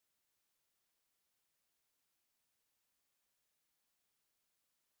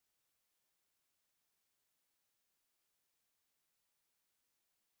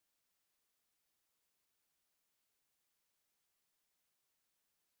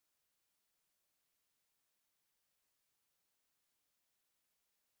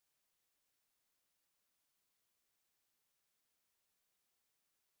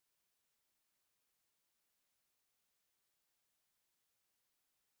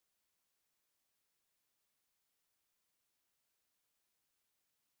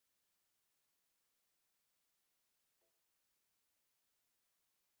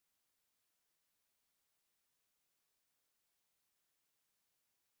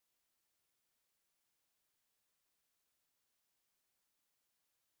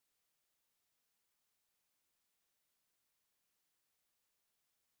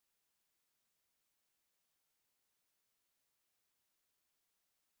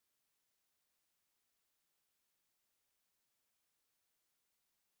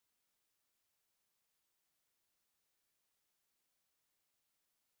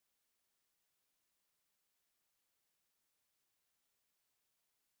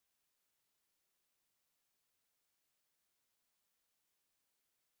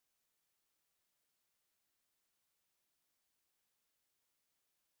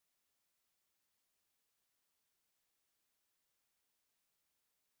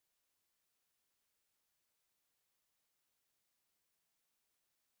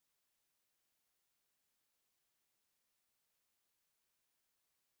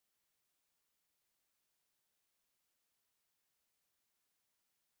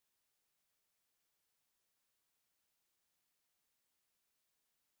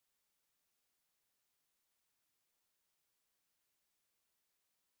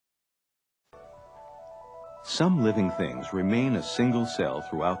Some living things remain a single cell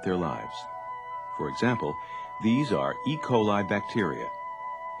throughout their lives. For example, these are E. coli bacteria.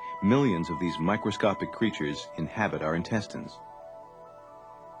 Millions of these microscopic creatures inhabit our intestines.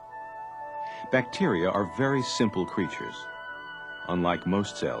 Bacteria are very simple creatures. Unlike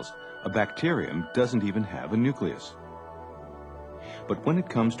most cells, a bacterium doesn't even have a nucleus. But when it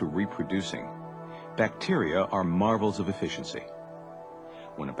comes to reproducing, bacteria are marvels of efficiency.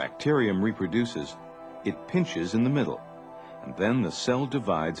 When a bacterium reproduces, it pinches in the middle, and then the cell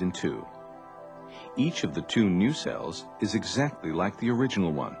divides in two. Each of the two new cells is exactly like the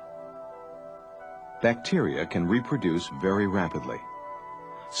original one. Bacteria can reproduce very rapidly.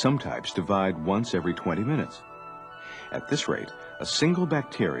 Some types divide once every 20 minutes. At this rate, a single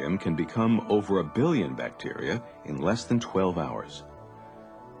bacterium can become over 1 billion bacteria in less than 12 hours.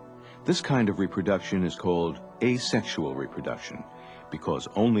 This kind of reproduction is called asexual reproduction, because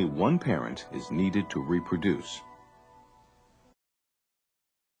only one parent is needed to reproduce.